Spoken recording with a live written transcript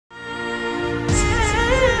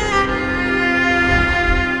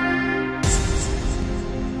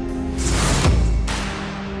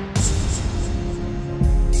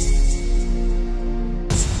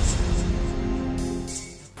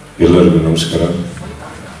ಎಲ್ಲರಿಗೂ ನಮಸ್ಕಾರ.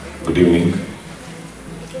 Good evening.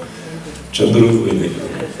 Chandru ಇಲ್ಲಿ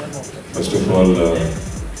first of all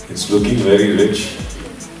it's looking very rich.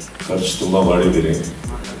 ಖರ್ಚು ತುಂಬ ಮಾಡಿದ್ದೀರಿ,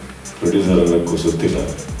 producer ಅನ್ನೋಕ್ಕೂ ಸುತ್ತಿಲ್ಲ.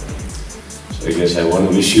 So I guess I want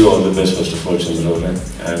wish you all the best first of all ಚಂದ್ರ ಅವರೇ.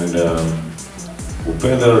 And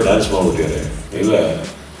Upendra ಅವರು ಡ್ಯಾನ್ಸ್ ಮಾಡ್ಬಿಟ್ಟಿದ್ದಾರೆ. ಇಲ್ಲ,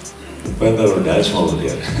 ಉಪೇಂದ್ರ ಅವರು ಡ್ಯಾನ್ಸ್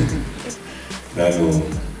ಮಾಡ್ಬಿಟ್ಟಿದ್ದಾರೆ. ನಾನು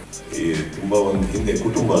ಈ ತುಂಬ ಒಂದು ಹಿಂದೆ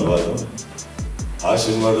ಕುಟುಂಬ ಅಲ್ವಾ ಅದು, ಆ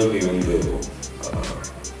ಸಿನಿಮಾದಲ್ಲಿ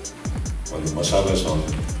ಒಂದು ಮಸಾಲೆ ಸಾಂಗ್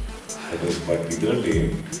ಅದು. ಬಟ್ ಇದರಲ್ಲಿ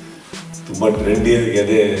ತುಂಬ ಟ್ರೆಂಡಿಯಾಗಿ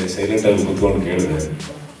ಅದೇ ಸೈಲೆಂಟಾಗಿ ಕೂತ್ಕೊಂಡು ಕೇಳಿದೆ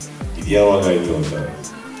ಇದು ಯಾವಾಗ ಆಯಿತು ಅಂತ.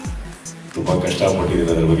 ತುಂಬ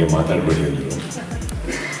ಕಷ್ಟಪಟ್ಟಿದ್ದೀನಿ, ಅದ್ರ ಬಗ್ಗೆ ಮಾತಾಡಬೇಡಿ ಅಂದರು.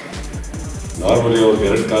 ನಾರ್ಮಲಿ ಅವ್ರಿಗೆ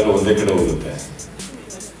 2 ಕಾಲು ಒಂದೇ ಕಡೆ ಹೋಗುತ್ತೆ.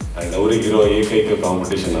 ಆ್ಯಂಡ್ ಅವರಿಗಿರೋ ಏಕೈಕ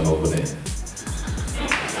ಕಾಂಪಿಟೇಷನ್ ನಾನು ಒಬ್ಬನೇ.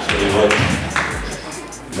 ಸೊ ಇವಾಗ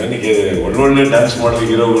ನನಗೆ ಒಳ್ಳೊಳ್ಳೆ ಡ್ಯಾನ್ಸ್ ಮಾಡೋದು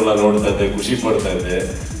ಹೀರೋಗಳನ್ನ ನೋಡ್ತಾ ಇದ್ದೆ, ಖುಷಿ ಪಡ್ತಾ ಇದ್ದೆ.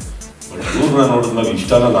 ಬಟ್ ಇವ್ರನ್ನ ನೋಡಿದ್ಮೇಲೆ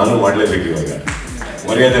ಇಷ್ಟನ ನಾನು ಮಾಡಲೇಬೇಕು. ಇವಾಗ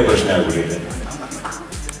ಮರ್ಯಾದೆ ಪ್ರಶ್ನೆ ಆಗ್ಬಿಟ್ಟಿದೆ.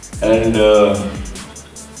 ಆ್ಯಂಡ್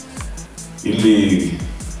ಇಲ್ಲಿ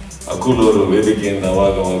ಅಕುಲ್ ಅವರು ವೇದಿಕೆಯಿಂದ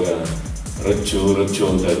ಅವಾಗವಾಗ ರಚ್ಚು ರಚ್ಚು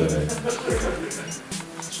ಅಂತ ಇದ್ದಾರೆ.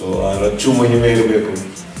 ಸೊ ಆ ರಚ್ಚು ಮಹಿಮೆ ಇರಬೇಕು.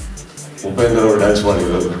 ಉಪೇಂದ್ರ ಅವರು ಡ್ಯಾನ್ಸ್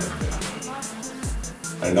ಮಾಡಿರೋದು.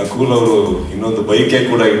 ಆ್ಯಂಡ್ ಅಕುಲ್ ಅವರು ಇನ್ನೊಂದು ಬೈಕೆ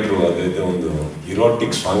ಕೂಡ ಇಟ್ಟರು, ಅದೇ ಒಂದು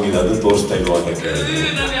ಇರೋಟಿಕ್ ಸಾಂಗ್ ಇದೆ, ಅದನ್ನು ತೋರಿಸ್ತಾ ಇಲ್ವಾ ಅಂತ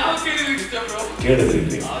ಕೇಳಿದ್ರಿ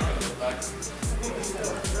ಇಲ್ಲಿ.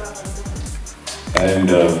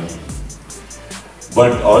 And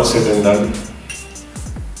but all set and done,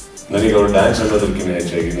 ನನಗೆ ಅವ್ರು ಡ್ಯಾನ್ಸ್ ಅನ್ನೋದಕ್ಕಿಂತ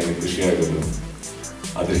ಹೆಚ್ಚಾಗಿ ನನಗೆ ಖುಷಿ ಆಗೋದು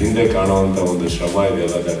ಅದ್ರ ಹಿಂದೆ ಕಾಣುವಂಥ ಒಂದು ಶ್ರಮ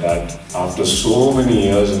ಇದೆಯಲ್ಲ, that after so many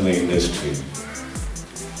years in the industry.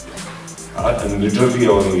 And literally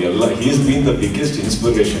ಅವರು ಎಲ್ಲ is been the biggest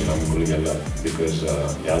inspiration ನಮ್ಗಳಿಗೆಲ್ಲ. Because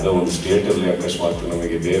ಯಾವುದೋ ಒಂದು ಸ್ಟೇಟಲ್ಲಿ ಅಕಸ್ಮಾತ್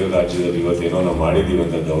ನಮಗೆ ಬೇರೆ ರಾಜ್ಯದಲ್ಲಿ ಇವತ್ತೇನೋ ನಾವು ಮಾಡಿದ್ದೀವಿ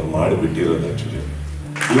ಅಂತದ್ದು ಅವ್ರು ಮಾಡಿಬಿಟ್ಟಿರೋದು. ಆ್ಯಕ್ಚುಲಿ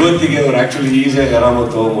ಇವತ್ತಿಗೆ ಅವ್ರು ಆ್ಯಕ್ಚುಲಿ ಈಸಿಯಾಗಿ ಆರಾಮಾಗಿ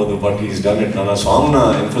ತೊಗೊಬೋದು. But is done it. ನಾನು ಆ ಸಾಂಗ್ನ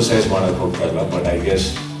ಎಂಫಸೈಸ್ ಮಾಡೋಕ್ಕೆ ಹೋಗ್ತಾ ಇಲ್ಲ. But I guess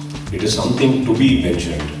it is something to B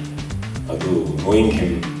mentioned, ಅದು knowing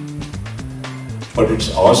him. But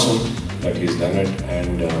it's awesome that is done it.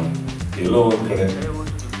 And ಎಲ್ಲೋ ಒಂದು ಕಡೆ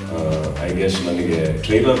ಐ ಗೆಸ್ ನನಗೆ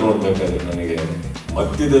ಟ್ರೈಲರ್ ನೋಡ್ಬೇಕಾದ್ರೆ ನನಗೆ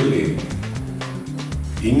ಮಧ್ಯದಲ್ಲಿ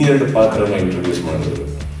ಇನ್ನೆರಡು ಪಾತ್ರನ ಇಂಟ್ರೊಡ್ಯೂಸ್ ಮಾಡಿದ್ರು,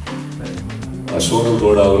 ಸೋನು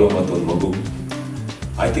ಗೌಡ ಅವರು ಮತ್ತೊಂದು ಮಗು.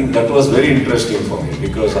 I think that was very interesting for me.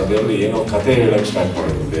 Because ಅದರಲ್ಲಿ ಏನೋ ಕತೆ ಹೇಳೋಕ್ಕೆ ಸ್ಟಾರ್ಟ್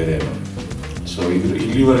ಮಾಡಿದ್ರು ಬೇರೆ ಏನೋ. ಸೊ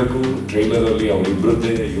ಇಲ್ಲಿವರೆಗೂ ಟ್ರೈಲರಲ್ಲಿ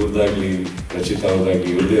ಅವರಿಬ್ಬರದ್ದೇ, ಇವ್ರದ್ದಾಗಲಿ ರಚಿತಾ ಅವ್ರದ್ದಾಗಲಿ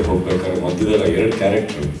ಇವ್ರದ್ದೇ ಹೋಗ್ಬೇಕಾದ್ರೆ ಮಧ್ಯದಲ್ಲಿ 2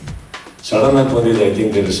 ಕ್ಯಾರೆಕ್ಟರ್ ಸಡನ್ ಆಗಿ ಬಂದಿದೆ. I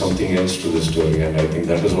think there is something else to the story. And I think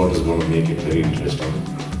that is what is gonna to make it very interesting.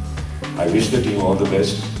 I wish the team all the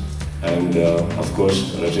best, and of course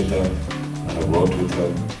Rachita, I have worked with her,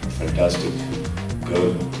 fantastic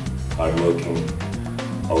girl, hardworking.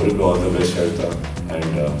 Avarigu all the best ಹೇಳ್ತಾ.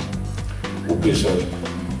 And Upi sir,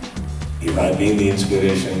 you have been the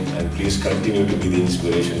inspiration and please continue to be the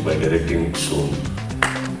inspiration by directing soon.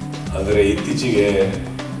 ಅಂದರೆ ಇತ್ತೀಚೆಗೆ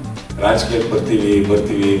ರಾಜಕೀಯಕ್ಕೆ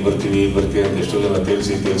ಬರ್ತೀವಿ ಅಂತ ಎಷ್ಟೋ ಜನ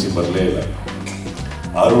ತೇಲ್ಸಿ ಬರಲೇ ಇಲ್ಲ.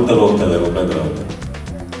 ಆ ರೂಟಲ್ಲಿ ಹೋಗ್ತಾ ಇದ್ದಾರೆ ಉಪೇಂದ್ರ ಅವರು.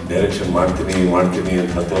 ಡೈರೆಕ್ಷನ್ ಮಾಡ್ತೀನಿ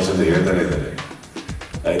ಅಂತ 10 ವರ್ಷದಿಂದ ಹೇಳ್ತಾನೆ ಇದ್ದಾರೆ.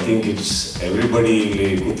 ಐ ಥಿಂಕ್ ಇಟ್ಸ್ ಎವ್ರಿಬಡಿ ಇಲ್ಲಿ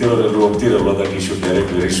ಕೂತಿರೋರೆಲ್ಲರೂ ಹೋಗ್ತಿರಲ್ವ ದಟ್ ಈ should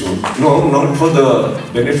direct very soon. No, not for the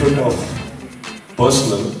benefit of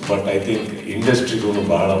personal, but I think ಇಂಡಸ್ಟ್ರಿಗೂ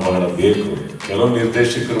ಬಹಳ ಬೇಕು. ಕೆಲವೊಂದು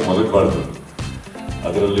ನಿರ್ದೇಶಕರು ಮಲಗಬಾರ್ದು,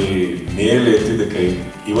 ಅದರಲ್ಲಿ ಮೇಲೆ ಎತ್ತಿದ ಕೈ.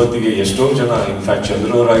 ಇವತ್ತಿಗೆ ಎಷ್ಟೋ ಜನ, ಇನ್ಫ್ಯಾಕ್ಟ್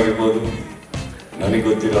ಚಂದ್ರವರಾಗಿರ್ಬೋದು, ನನಗೆ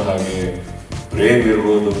ಗೊತ್ತಿರೋ ಹಾಗೆ ಪ್ರೇಮ್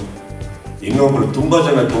ಇರ್ಬೋದು, ಇನ್ನೊಬ್ರು ತುಂಬ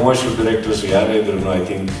ಜನ ಕಮರ್ಷಿಯಲ್ ಡೈರೆಕ್ಟರ್ಸ್ ಯಾರೇ ಇದ್ರು, I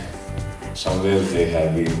think somewhere they have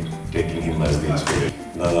been taking him as the inspiration.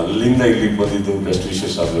 ನಾನು ಅಲ್ಲಿಂದ ಇಲ್ಲಿಗೆ ಬಂದಿದ್ದು ಬೆಸ್ಟ್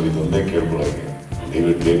ವಿಶಸ್ ಆದರೂ ಇದೊಂದೇ ಕೇಳ್ಕೊಳ್ಳೋಕೆ,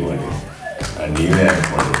 ದಯವಿಟ್ಟು ಬೇಗ ಮಾಡಿ ಆ್ಯಂಡ್ ನೀವೇ ಆ್ಯಕ್ಟ್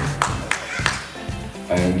ಮಾಡಿ.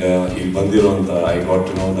 ಆ್ಯಂಡ್ ಇಲ್ಲಿ ಬಂದಿರೋಂಥ I got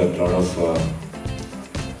to know that lot of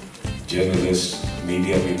journalist,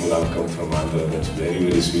 media people have come from Andhra. That's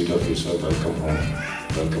very sweet of you, sir. Welcome home.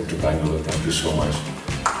 Welcome to Bangalore. Thank you so much.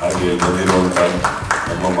 ಹಾಗೆ ಬಂದಿರುವಂಥ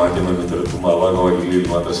ನಮ್ಮ ಮಾಧ್ಯಮ ಮಿತ್ರರು ತುಂಬ ಅವಾಗವಾಗ ಇಲ್ಲಿ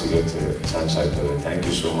ಮಾತ್ರ ಸಿಗೋಕ್ಕೆ ಚಾನ್ಸ್ ಆಗ್ತದೆ. Thank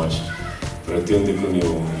you so much. ಪ್ರತಿಯೊಂದಕ್ಕೂ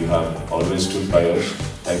ನೀವು you have always to by us.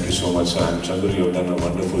 Thank you so much. And Chandra you have done a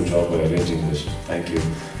wonderful job by arranging this. Thank you.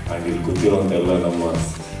 And ಇಲ್ಲಿ ಕೂತಿರೋಂಥ ಎಲ್ಲ ನಮ್ಮ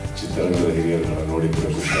ಚಿತ್ರರಂಗದ ಹಿರಿಯರನ್ನ ನೋಡಿ ಕೂಡ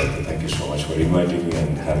ಖುಷಿ ಆಗುತ್ತೆ. Thank you so much for inviting me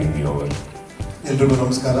and having me over. ಎಲ್ರಿಗೂ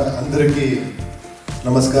ನಮಸ್ಕಾರ. అందరికీ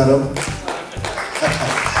ನಮಸ್ಕಾರಂ.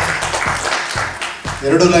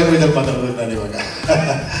 2 ಲ್ಯಾಂಗ್ವೇಜಲ್ಲಿ ಮಾತಾಡಬೇಕು ನಾನು ಇವಾಗ.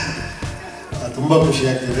 ತುಂಬ ಖುಷಿ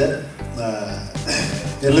ಆಗ್ತಿದೆ.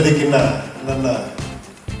 ಎಲ್ಲದಕ್ಕಿಂತ ನನ್ನ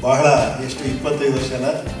ಬಹಳ 25 ವರ್ಷನ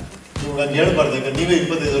ನೀವು ನಾನು ಹೇಳ್ಬಾರ್ದು, ಯಾಕಂದ್ರೆ ನೀವೇ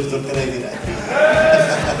 25 ವರ್ಷದ ಥರ ಇದ್ದೀರಾ.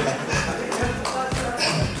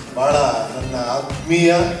 ಭಾಳ ನನ್ನ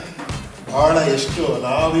ಆತ್ಮೀಯ, ಭಾಳ ಎಷ್ಟು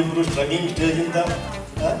ನಾವಿಬ್ಬರು ಸ್ಟ್ರಗ್ಲಿಂಗ್ ಸ್ಟೇಜಿಂದ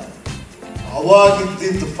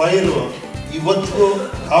ಅವಾಗಿದ್ದಿದ್ದು ಫೈರು ಇವತ್ತಿಗೂ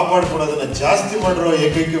ಕಾಪಾಡ್ಕೊಡೋದನ್ನ ಜಾಸ್ತಿ ಮಾಡಿರೋ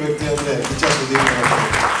ಏಕೈಕ ವ್ಯಕ್ತಿ ಅಂದರೆ ಕಿಚ್ಚ ಸುದೀಪ್.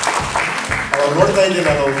 ಅವಾಗ ನೋಡ್ತಾ ಇದ್ದೆ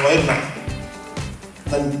ನಾನು ಅವ್ರ ಫೈರ್ನ.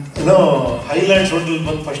 ನನ್ನ ಏನೋ ಹೈಲ್ಯಾಂಡ್ಸ್ ಹೋಟೆಲ್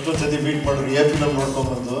ಬಂದು ಫಸ್ಟ್ ಒಂದ್ಸತಿ ಮೀಟ್ ಮಾಡೋರು ಎ ಫಿಲಮ್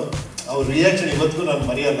ನೋಡ್ಕೊಂಡ್ಬಂದು ಅವ್ರ ರಿಯಾಕ್ಷನ್ ಇವತ್ತಿಗೂ ನಾನು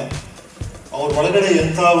ಮರೆಯಲ್ಲ. ಅವ್ರ ಒಳಗಡೆ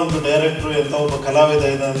ಎಂಥ ಒಂದು ಡೈರೆಕ್ಟ್ರು, ಎಂಥ ಒಬ್ಬ ಕಲಾವಿದ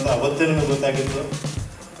ಇದೆ ಅಂತ ಅವತ್ತೇ ನನಗೆ ಗೊತ್ತಾಗಿತ್ತು.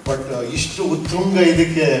 ಬಟ್ ಇಷ್ಟು ಉತ್ತುಂಗ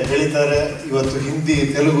ಇದಕ್ಕೆ ಬೆಳೀತಾರೆ ಇವತ್ತು. ಹಿಂದಿ,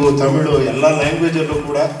 ತೆಲುಗು, ತಮಿಳು ಎಲ್ಲ ಲ್ಯಾಂಗ್ವೇಜಲ್ಲೂ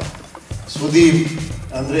ಕೂಡ ಸುದೀಪ್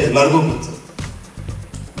ಅಂದರೆ ಎಲ್ಲರಿಗೂ ಗೊತ್ತು.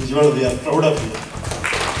 ನಿಜವಾಗ್ಲೂ we are proud of you.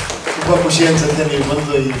 ತುಂಬ ಖುಷಿ ಅನ್ಸುತ್ತೆ ನೀವು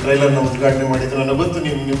ಬಂದು ಈ ಟ್ರೈಲರ್ನ ಉದ್ಘಾಟನೆ ಮಾಡಿದ್ರು. ನನಗೆ ಗೊತ್ತು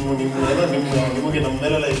ನಿಮಗೆ ನಮ್ಮ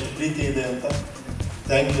ಮೇಲೆಲ್ಲ ಎಷ್ಟು ಪ್ರೀತಿ ಇದೆ ಅಂತ.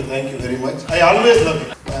 Thank you very much. I always love you.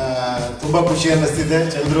 ತುಂಬ ಖುಷಿ ಅನ್ನಿಸ್ತಿದೆ.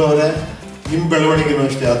 ಚಂದ್ರು ಅವರೇ, ನಿಮ್ಮ ಬೆಳವಣಿಗೆನೂ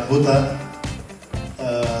ಅಷ್ಟೇ ಅದ್ಭುತ.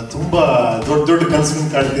 ತುಂಬ ದೊಡ್ಡ ಕನಸನ್ನು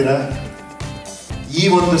ಕಾಡ್ತೀರಾ. ಈ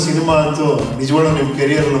ಒಂದು ಸಿನಿಮಾ ಅಂತೂ ನಿಜವಾಗ್ಲೂ ನಿಮ್ಮ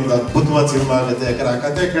ಕೆರಿಯರಲ್ಲಿ ಒಂದು ಅದ್ಭುತವಾದ ಸಿನಿಮಾ ಆಗುತ್ತೆ. ಯಾಕಂದ್ರೆ ಆ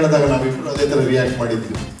ಕತೆ ಕೇಳಿದಾಗ ನಾವಿಬ್ಬರು ಅದೇ ಥರ ರಿಯಾಕ್ಟ್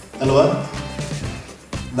ಮಾಡಿದ್ವಿ ಅಲ್ವಾ.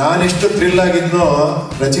 ನಾನೆಷ್ಟು ಥ್ರಿಲ್ ಆಗಿದ್ನೋ,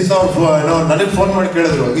 ರಚಿತಾ ಅವ್ರು ಏನೋ ನನಗೆ ಫೋನ್ ಮಾಡಿ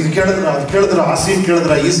ಕೇಳಿದ್ರು, ಇದು ಕೇಳಿದ್ರು, ಅದು ಕೇಳಿದ್ರು, ಆ ಸೀನ್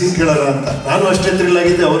ಕೇಳಿದ್ರ, ಈ ಸೀನ್ ಕೇಳಿದ್ರ ಅಂತ. ನಾನು ಅಷ್ಟೇ ಥ್ರಿಲ್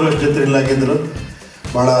ಆಗಿದ್ದೆ, ಅವರು ಅಷ್ಟೇ ಥ್ರಿಲ್ ಆಗಿದ್ದರು.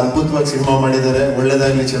 ಭಾಳ ಅದ್ಭುತವಾಗಿ ಸಿನಿಮಾ ಮಾಡಿದ್ದಾರೆ.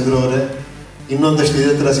 ಒಳ್ಳೆಯದಾಗಲಿ ಚಂದ್ರು ಅವರೇ. ಇನ್ನೊಂದಷ್ಟು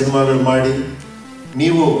ಇದೇ ಥರ ಸಿನಿಮಾಗಳು ಮಾಡಿ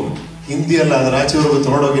ನೀವು ಹಿಂದಿಯಲ್ಲ ಅದರ ಆಚೆವರೆಗೂ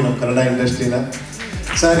ತೊಗೊಂಡೋಗಿ ನಮ್ಮ ಕನ್ನಡ ಇಂಡಸ್ಟ್ರಿನ.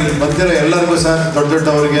 ಸರ್, ಇಲ್ಲಿ ಬಂದಿರೋ ಎಲ್ಲರಿಗೂ ಸರ್,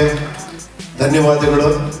 ದೊಡ್ಡವರಿಗೆ ಧನ್ಯವಾದಗಳು.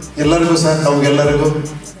 ಎಲ್ಲರಿಗೂ ಸರ್, ನಮಗೆಲ್ಲರಿಗೂ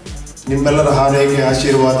ನಿಮ್ಮೆಲ್ಲರ ಹಾರೈಕೆ,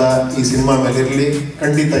 ಆಶೀರ್ವಾದ ಈ ಸಿನಿಮಾ ಮೇಲೆ ಇರಲಿ.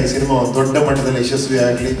 ಖಂಡಿತ ಈ ಸಿನಿಮಾ ಒಂದು ದೊಡ್ಡ ಮಟ್ಟದಲ್ಲಿ ಯಶಸ್ವಿ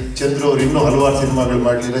ಆಗಲಿ. ಚಂದ್ರು ಅವರು ಇನ್ನೂ ಹಲವಾರು ಸಿನಿಮಾಗಳು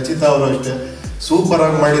ಮಾಡಲಿ. ರಚಿತಾ ಅವರು ಅಷ್ಟೇ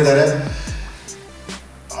ಸೂಪರಾಗಿ ಮಾಡಿದ್ದಾರೆ.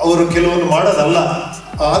 ಅವರು ಕೆಲವೊಂದು ಮಾಡೋದಲ್ಲ,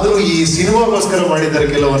 ಆದರೂ ಈ ಸಿನಿಮಾಗೋಸ್ಕರ ಮಾಡಿದ್ದಾರೆ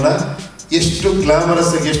ಕೆಲವನ್ನ. ಎಷ್ಟು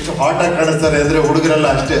ಗ್ಲಾಮರಸ್, ಎಷ್ಟು ಹಾಟಾಗಿ ಕಾಣಿಸ್ತಾರೆ ಅಂದರೆ ಹುಡುಗರೆಲ್ಲ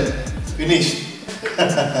ಅಷ್ಟೇ finish.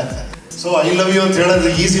 So I love you ಅಂತ ಹೇಳೋದು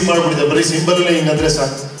ಈಸಿ ಮಾಡಿಬಿಟ್ಟಿದೆ. ಬರೀ ಸಿಂಬಲಲ್ಲೇ ಹಿಂಗಂದ್ರೆ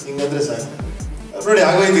ಸಾಕು ನೋಡಿ,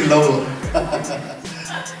 ಆಗೋಯ್ತಿಲ್ಲ ಲವ್.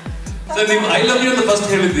 ಸರ್, ನೀವು ಐ ಲವ್ ಯು ಅಂತ ಫಸ್ಟ್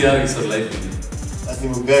ಹೇಳಿದ್ದು ಯಾರಿಗೆ ಸರ್ ಲೈಫ್? ಅದು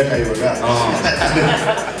ನಿಮ್ಗೆ ಬೇಕಾ ಇವಾಗ?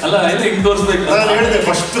 ಅಲ್ಲ, ಎಲ್ಲ ಹಿಂಗೆ ತೋರಿಸ್ಬೇಕು. ನಾನು ಹೇಳಿದೆ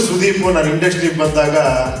ಫಸ್ಟ್ ಸುದೀಪ್ ನಾನು ಇಂಡಸ್ಟ್ರಿಗೆ ಬಂದಾಗ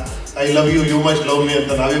I love you, you must love me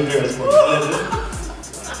ಅಂತ ನಾವಿಬ್ರು ಹೇಳಿಸ್ಕೊಂಡು.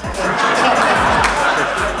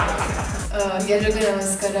 ಎಲ್ರಿಗೂ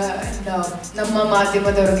ನಮಸ್ಕಾರ. ನಮ್ಮ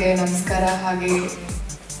ಮಾಧ್ಯಮದವ್ರಿಗೆ ನಮಸ್ಕಾರ. ಹಾಗೆ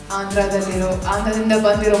ಆಂಧ್ರದಿಂದ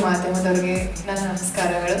ಬಂದಿರೋ ಮಾಧ್ಯಮದವ್ರಿಗೆ ನನ್ನ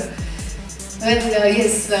ನಮಸ್ಕಾರಗಳು.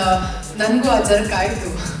 ಎಸ್, ನನಗೂ ಆ ಜರ್ಕ್ ಆಯಿತು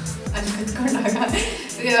ಅಲ್ಲಿ ಕುತ್ಕೊಂಡಾಗ.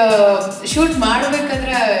 ಶೂಟ್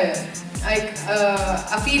ಮಾಡಬೇಕಾದ್ರೆ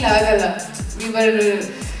ಆ ಫೀಲ್ ಆಗಲ್ಲ.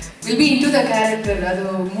 Will be in to the character, ಅದು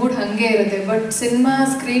ಮೂಡ್ ಹಾಗೆ ಇರುತ್ತೆ. ಬಟ್ ಸಿನಿಮಾ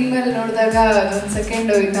ಸ್ಕ್ರೀನ್ ಮೇಲೆ ನೋಡಿದಾಗ ಒಂದು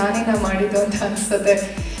ಸೆಕೆಂಡ್ ನಾನೇನ ಮಾಡಿದ್ದು ಅಂತ ಅನಿಸುತ್ತೆ.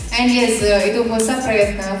 ಆ್ಯಂಡ್ ಎಸ್, ಇದು ಹೊಸ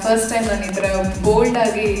ಪ್ರಯತ್ನ. ಫಸ್ಟ್ ಟೈಮ್ ನಾನು ಈ ಥರ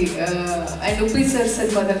ಬೋಲ್ಡಾಗಿ ಆ್ಯಂಡ್ ಉಪ್ಪಿ ಸರ್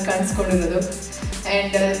ಸಿನಿಮಾದಲ್ಲಿ ಕಾಣಿಸ್ಕೊಂಡಿರೋದು.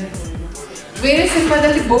 ಆ್ಯಂಡ್ ಬೇರೆ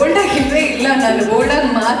ಸಿನಿಮಾದಲ್ಲಿ ಬೋಲ್ಡಾಗಿದ್ರೆ ಇಲ್ಲ, ನಾನು ಬೋಲ್ಡಾಗಿ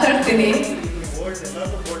ಮಾತಾಡ್ತೀನಿ.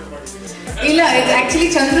 ಇಲ್ಲ, ಇದು ಆ್ಯಕ್ಚುಲಿ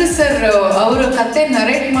ಚಂದ್ರು ಸರ್ ಅವರು ಕತೆ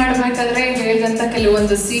ನರೇಟ್ ಮಾಡಬೇಕಾದ್ರೆ ಹೇಳಿದಂಥ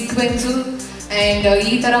ಕೆಲವೊಂದು ಸೀಕ್ವೆನ್ಸು ಆ್ಯಂಡ್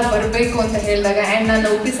ಈ ಥರ ಬರಬೇಕು ಅಂತ ಹೇಳಿದಾಗ, ಆ್ಯಂಡ್ ನಾನು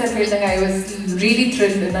ಉಪ್ಪಿ ಸರ್ ಹೇಳಿದಾಗ ಐ ವಾಸ್ ರಿಯಲಿ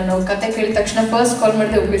ಥ್ರಿಲ್ಡ್. ನಾನು ಕತೆ ಕೇಳಿದ ತಕ್ಷಣ ಫಸ್ಟ್ ಕಾಲ್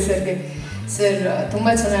ಮಾಡಿದೆ ಉಪ್ಪಿ ಸರ್ಗೆ. ಸರ್, ತುಂಬ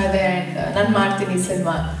ಚೆನ್ನಾಗಿದೆ ಆ್ಯಂಡ್ ನಾನು ಮಾಡ್ತೀನಿ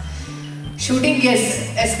ಸಿನಿಮಾ ಶೂಟಿಂಗ್. ಎಸ್,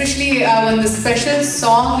 ಎಸ್ಪೆಷಲಿ ಆ ಒಂದು ಸ್ಪೆಷಲ್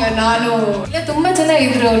ಸಾಂಗ್. ನಾನು ಇಲ್ಲ, ತುಂಬ ಜನ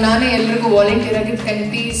ಇದ್ರು, ನಾನೇ ಎಲ್ರಿಗೂ ವಾಲಂಟಿಯರ್ ಆಗಿ can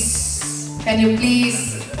you please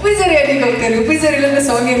Uppi sir ಹೇಳಿಗೆ ಹೋಗ್ತಾರೆ. ಉಪ್ಪಿ ಸರ್ ಇಲ್ಲಂದ್ರೆ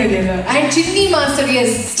ಸಾಂಗ್ ಏನು ನಡೆಯಲ್ಲ. And Chinni master,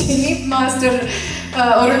 S, Chinni master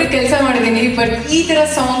ಅವರೊಟ್ಟಿಗೆ ಕೆಲಸ ಮಾಡಿದ್ದೀನಿ. ಬಟ್ ಈ ಥರ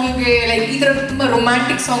ಸಾಂಗ್ಗೆ, ಲೈಕ್ ಈ ಥರ ತುಂಬ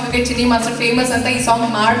ರೊಮ್ಯಾಂಟಿಕ್ ಸಾಂಗ್ಗೆ ಚಿನ್ನಿ ಮಾಸ್ಟರ್ ಫೇಮಸ್ ಅಂತ ಈ ಸಾಂಗ್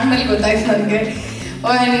ಮಾಡಿದ್ಮೇಲೆ ಗೊತ್ತಾಯ್ತು ನನಗೆ.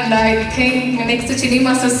 And I think next Chinni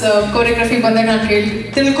masters choreography ಬಂದಾಗ ನಾನು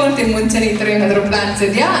ತಿಳ್ಕೊಳ್ತೀನಿ ಮುಂಚೆನೇ ಈ ಥರ ಏನಾದರೂ ಪ್ಲ್ಯಾನ್ಸ್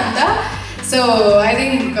ಇದೆಯಾ ಅಂತ. So I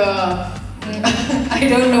think I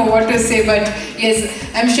don't know what to say, but S,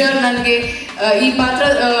 I am sure ನನಗೆ ಈ ಪಾತ್ರ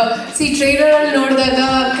ಟ್ರೈಲರಲ್ಲಿ ನೋಡಿದಾಗ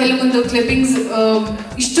ಕೆಲವೊಂದು ಕ್ಲಿಪ್ಪಿಂಗ್ಸ್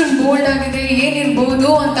ಇಷ್ಟೊಂದು ಬೋಲ್ಡ್ ಆಗಿದೆ, ಏನಿರ್ಬೋದು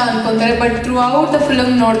ಅಂತ ಅನ್ಕೊತಾರೆ. But through out the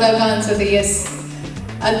film ನೋಡಿದಾಗ ಅನ್ಸುತ್ತೆ ಎಸ್,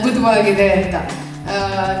 ಅದ್ಭುತವಾಗಿದೆ ಅಂತ.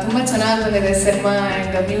 ತುಂಬ ಚೆನ್ನಾಗಿ ಬಂದಿದೆ ಸಿನಿಮಾ.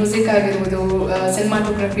 ಆ್ಯಂಡ್ ಮ್ಯೂಸಿಕ್ ಆಗಿರ್ಬೋದು,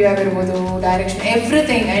 ಸಿನಿಮಾಟೋಗ್ರಫಿ ಆಗಿರ್ಬೋದು, ಡೈರೆಕ್ಷನ್,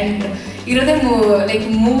 ಎವ್ರಿಥಿಂಗ್. ಆ್ಯಂಡ್ ಇರೋದೇ ಲೈಕ್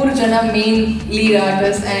 3 ಜನ ಮೇನ್ ಲೀಡ್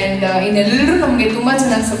ಆರ್ಟಿಸ್ಟ್. ಆ್ಯಂಡ್ ಇನ್ನೆಲ್ಲರೂ ನಮಗೆ ತುಂಬ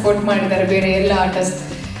ಚೆನ್ನಾಗಿ ಸಪೋರ್ಟ್ ಮಾಡಿದ್ದಾರೆ, ಬೇರೆ ಎಲ್ಲ artist.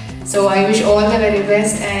 So I wish all the very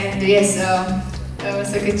best. And S,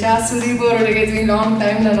 Kichcha Sudeep ಅವರೊಳಗೆ ಇದ್ವಿ ಲಾಂಗ್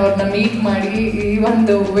ಟೈಮ್. ನಾನು ಅವ್ರನ್ನ ಮೀಟ್ ಮಾಡಿ ಈ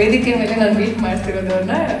ಒಂದು ವೇದಿಕೆ ಮೇಲೆ ನಾನು ಮೀಟ್ ಮಾಡ್ತಿರೋದು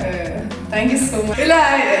ಅವ್ರನ್ನ. Thank you so much. ಇಲ್ಲ,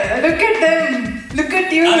 look at them, look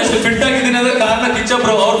at you. ನಾನು ಫಿಟ್ ಆಗಿದ್ದೀನಿ ಅಂದ್ರೆ ಕಾರಣ ಕಿಚ್ಚ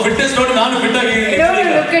ಬ್ರೋ. ಅವ್ರ ಫಿಟ್ನೆಸ್ ನೋಡಿ ನಾನು ಫಿಟ್ ಆಗಿದ್ದೀನಿ.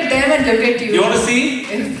 Look at them and look at you. You want to sea?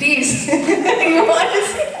 Please, you want to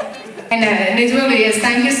sea. And ನಿಜವಾಗ್ಲೂ S,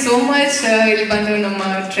 thank you so much ಇಲ್ಲಿ ಬಂದು ನಮ್ಮ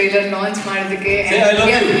ಟ್ರೈಲರ್ ಲಾಂಚ್ ಮಾಡೋದಕ್ಕೆ.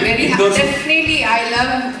 Very definitely I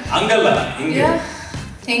love. ಹಂಗಲ್ಲ, ಹಿಂಗೆ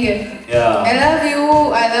ಹಿಂಗೆ I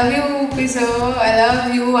love you ಪಿಸೋ, I love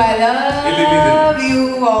you, I love you.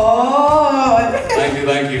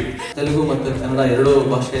 Telugu ಮತ್ತು ಕನ್ನಡ ಎರಡೂ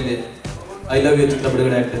ಭಾಷೆಯಲ್ಲಿ ಐ ಲವ್ ಯು ಚಿತ್ರ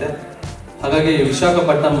ಬಿಡುಗಡೆ ಆಗ್ತಿದೆ. ಹಾಗಾಗಿ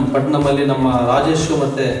ಪಟ್ಟಣಮಲ್ಲಿ ನಮ್ಮ ರಾಜೇಶ್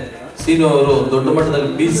ಮತ್ತು ಸೀನು ಅವರು ದೊಡ್ಡ ಮಟ್ಟದಲ್ಲಿ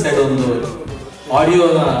ಬೀಚ್ ಸೈಡ್ ಒಂದು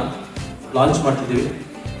ಆಡಿಯೋನ ಲಾಂಚ್ ಮಾಡ್ತಿದ್ದೀವಿ.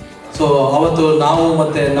 ಸೊ ಅವತ್ತು ನಾವು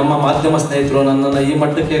ಮತ್ತು ನಮ್ಮ ಮಾಧ್ಯಮ ಸ್ನೇಹಿತರು ನನ್ನನ್ನು ಈ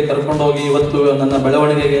ಮಟ್ಟಕ್ಕೆ ಕರ್ಕೊಂಡೋಗಿ ಇವತ್ತು ನನ್ನ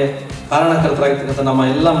ಬೆಳವಣಿಗೆಗೆ ಕಾರಣಕರ್ತರಾಗಿರ್ತಕ್ಕಂಥ ನಮ್ಮ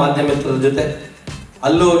ಎಲ್ಲ ಮಾಧ್ಯಮಿತರ ಜೊತೆ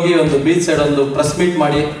ಅಲ್ಲಿ ಹೋಗಿ ಒಂದು ಬೀಚ್ ಸೈಡ್ ಒಂದು ಪ್ರೆಸ್ ಮೀಟ್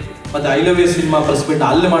ಮಾಡಿ ಮತ್ತು I love you cinema press meet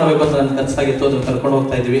ಅಲ್ಲಿ ಮಾಡಬೇಕು ಅಂತ ನನ್ನ ಕನಸಾಗಿತ್ತು. ಅದನ್ನು ಕರ್ಕೊಂಡು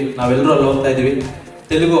ಹೋಗ್ತಾ ಇದ್ದೀವಿ. ನಾವೆಲ್ಲರೂ ಅಲ್ಲಿ ಹೋಗ್ತಾ ಇದ್ದೀವಿ.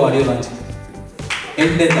 ತೆಲುಗು ಆಡಿಯೋ ಲಾಂಚ್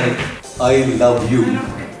 8ನೇ ತಾರೀಕು. ಐ ಲವ್ ಯು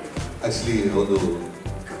ಆಕ್ಚುಲಿ ಒಂದು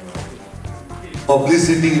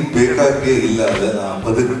ಪಬ್ಲಿಸಿಟಿ ಬೇಕಾಗೇ ಇಲ್ಲ ಅದನ್ನ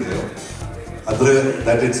ಪದಕ್ಕೆ, ಅದರ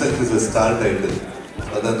that it self is a star title.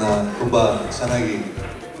 ಅದನ್ನು ತುಂಬ ಚೆನ್ನಾಗಿ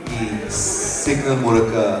ಈ ಸಿಗ್ನಲ್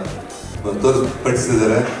ಮೂಲಕ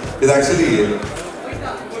ತೋರ್ಪಡಿಸಿದ್ದಾರೆ. ಇದು ಆ್ಯಕ್ಚುಲಿ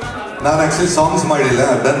ನಾನು ಸಾಂಗ್ಸ್ ಮಾಡಿಲ್ಲ,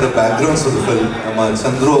 done the backgrounds of the film. ನಮ್ಮ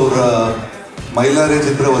ಚಂದ್ರು ಅವರ ಮೈಲಾರಿ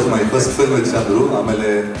ಚಿತ್ರ was my first film with Chandru. ಆಮೇಲೆ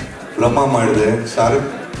ಬ್ರಹ್ಮ ಮಾಡಿದೆ,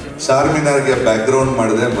 ಶಾರ್ಮಿನಾರ್ಗೆ ಬ್ಯಾಕ್ಗ್ರೌಂಡ್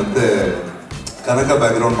ಮಾಡಿದೆ, ಮತ್ತು ಕನಕ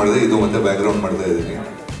ಬ್ಯಾಕ್ಗ್ರೌಂಡ್ ಮಾಡಿದೆ, ಇದು ಮತ್ತೆ ಬ್ಯಾಕ್ಗ್ರೌಂಡ್ ಮಾಡ್ತಾ ಇದ್ದೀನಿ.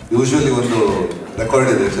 ಯೂಶ್ವಲಿ ಒಂದು ರೆಕಾರ್ಡ್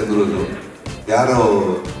ಇದೆ ಚಂದ್ರದ್ದು, ಯಾರೋ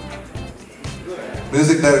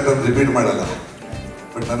ಮ್ಯೂಸಿಕ್ ಡೈರೆಕ್ಟರ್ ರಿಪೀಟ್ ಮಾಡಲ್ಲ,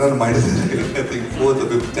 ಬಟ್ ನನ್ನನ್ನು ಮಾಡಿದ್ದೀನಿ I think 4th or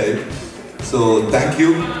 5th time. So thank you.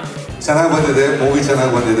 ಚೆನ್ನಾಗಿ ಬಂದಿದೆ, ಮೂವಿ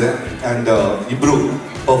ಚೆನ್ನಾಗಿ ಬಂದಿದೆ. ಆ್ಯಂಡ್ ಇಬ್ಬರು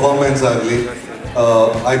ಪರ್ಫಾರ್ಮೆನ್ಸ್ ಆಗಲಿ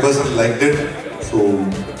I person like it. So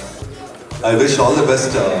I wish all the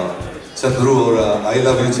best Chandru ಅವರ ಐ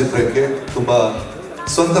ಲವ್ ಯು ಚಿತ್ರಕ್ಕೆ. ತುಂಬ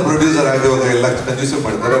ಸ್ವಂತ ಪ್ರೊಡ್ಯೂಸರ್ ಆಗಿರುವಾಗ ಎಲ್ಲ ಕಂಜೂಸಿವ್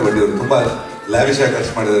ಮಾಡ್ತಾರೆ, ಬಟ್ ಇವರು ತುಂಬ ಲ್ಯಾವಿಶ್ ಆಗಿ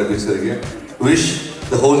ಖರ್ಚು ಮಾಡಿದ್ದಾರೆ ಪಿಕ್ಚರ್ಗೆ. Wish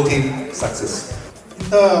the whole team success.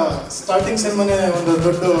 ಇಂಥ ಸ್ಟಾರ್ಟಿಂಗ್ ಸಿನಿಮಾನೇ ಒಂದು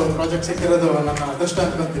ದೊಡ್ಡ ಪ್ರಾಜೆಕ್ಟ್ ಸಿಕ್ಕಿರೋದು ನನ್ನ ಅದೃಷ್ಟ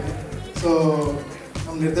ಅನ್ಕೊಂತೀನಿ. ಸೊ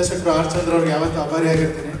ನಮ್ಮ ನಿರ್ದೇಶಕರು ಆರ್ ಚಂದ್ರ ಅವ್ರಿಗೆ ಯಾವತ್ತೂ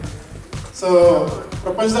ಆಭಾರಿಯಾಗಿರ್ತೀನಿ. ಸೊ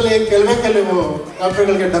ಪ್ರಪಂಚದಲ್ಲಿ ಕೆಲವು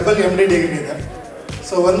ಡಾಕ್ಟರ್ಗಳಿಗೆ ಡಬಲ್ MD ಡಿಗ್ರಿ ಇದೆ.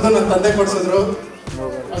 ಸೊ ಒಂದು ನನ್ನ ತಂದೆ ಕೊಡಿಸಿದ್ರು,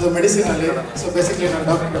 ಅದು ಮೆಡಿಸಿನಲ್ಲಿ. ಸೊ ಬೇಸಿಕ್ಲಿ ನಾನು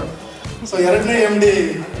ಡಾಕ್ಟರ್. ಸೊ 2ನೇ MD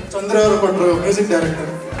ಚಂದ್ರ ಅವರು ಕೊಟ್ಟರು, ಮ್ಯೂಸಿಕ್ ಡೈರೆಕ್ಟರ್.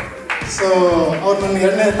 ಸೊ ಅವ್ರು ನನ್ನ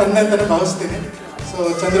 2ನೇ ತಂದೆ ಅಂತಲೇ ಭಾವಿಸ್ತೀನಿ. ಸೊ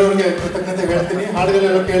ಚಂದ್ರ ಅವ್ರಿಗೆ ಕೃತಜ್ಞತೆ ಹೇಳ್ತೀನಿ.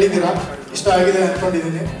 ಹಾಡುಗಳೆಲ್ಲ ಕೇಳಿದ್ದೀರಾ, ಇಷ್ಟ ಆಗಿದೆ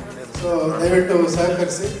ಅಂದ್ಕೊಂಡಿದ್ದೀನಿ. ಸೊ ದಯವಿಟ್ಟು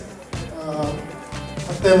ಸಹಕರಿಸಿ,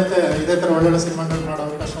 ಮತ್ತೆ ಇದೇ ಥರ ಒಳ್ಳೊಳ್ಳೆ ಸಿನಿಮಾಗಳು ಮಾಡೋ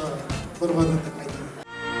ಅವಕಾಶ ಬರ್ಬೋದು ಅಂತ.